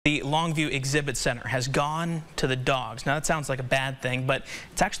The Longview Exhibit Center has gone to the dogs. Now that sounds like a bad thing, but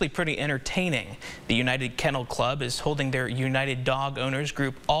it's actually pretty entertaining. The United Kennel Club is holding their United Dog Owners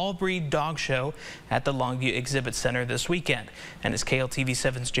Group all-breed dog show at the Longview Exhibit Center this weekend. And as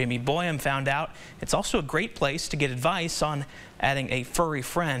KLTV7's Jamie Boyum found out, it's also a great place to get advice on adding a furry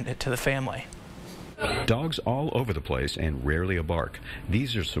friend to the family. Dogs all over the place and rarely a bark.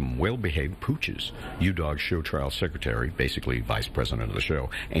 These are some well-behaved pooches. UDOG show trial secretary, basically vice president of the show,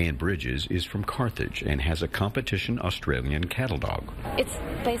 Ann Bridges, is from Carthage and has a competition Australian cattle dog. It's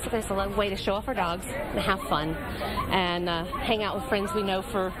basically a way to show off our dogs and have fun and hang out with friends we know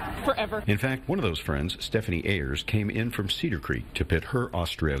for forever. In fact, one of those friends, Stephanie Ayers, came in from Cedar Creek to pit her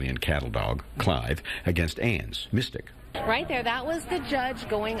Australian cattle dog, Clive, against Ann's, Mystic. Right there, that was the judge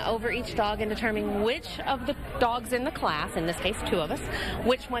going over each dog and determining which of the dogs in the class, in this case 2 of us,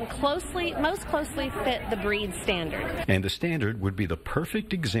 which one most closely fit the breed standard. And the standard would be the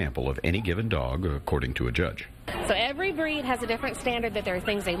perfect example of any given dog, according to a judge. So every breed has a different standard, that there are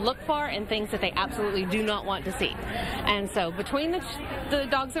things they look for and things that they absolutely do not want to see. And so between the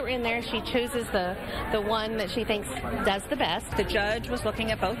dogs that were in there, she chooses the one that she thinks does the best. The judge was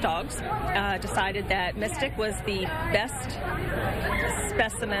looking at both dogs, decided that Mystic was the best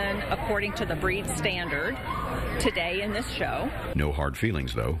specimen according to the breed standard today in this show. No hard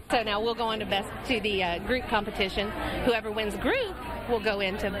feelings, though. So now we'll go on to the group competition. Whoever wins group will go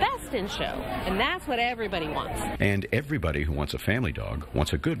into best in show, and that's what everybody wants. And everybody who wants a family dog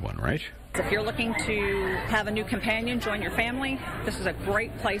wants a good one, right? If you're looking to have a new companion join your family, this is a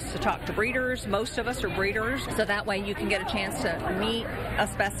great place to talk to breeders. Most of us are breeders, so that way you can get a chance to meet a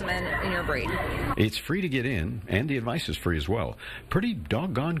specimen in your breed. It's free to get in, and the advice is free as well. Pretty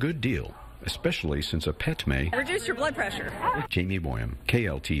doggone good deal, especially since a pet may reduce your blood pressure. Jamie Boyum,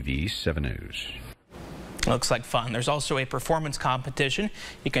 KLTV 7 News. Looks like fun. There's also a performance competition.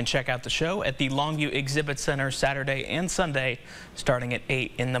 You can check out the show at the Longview Exhibit Center Saturday and Sunday starting at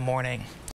 8 in the morning.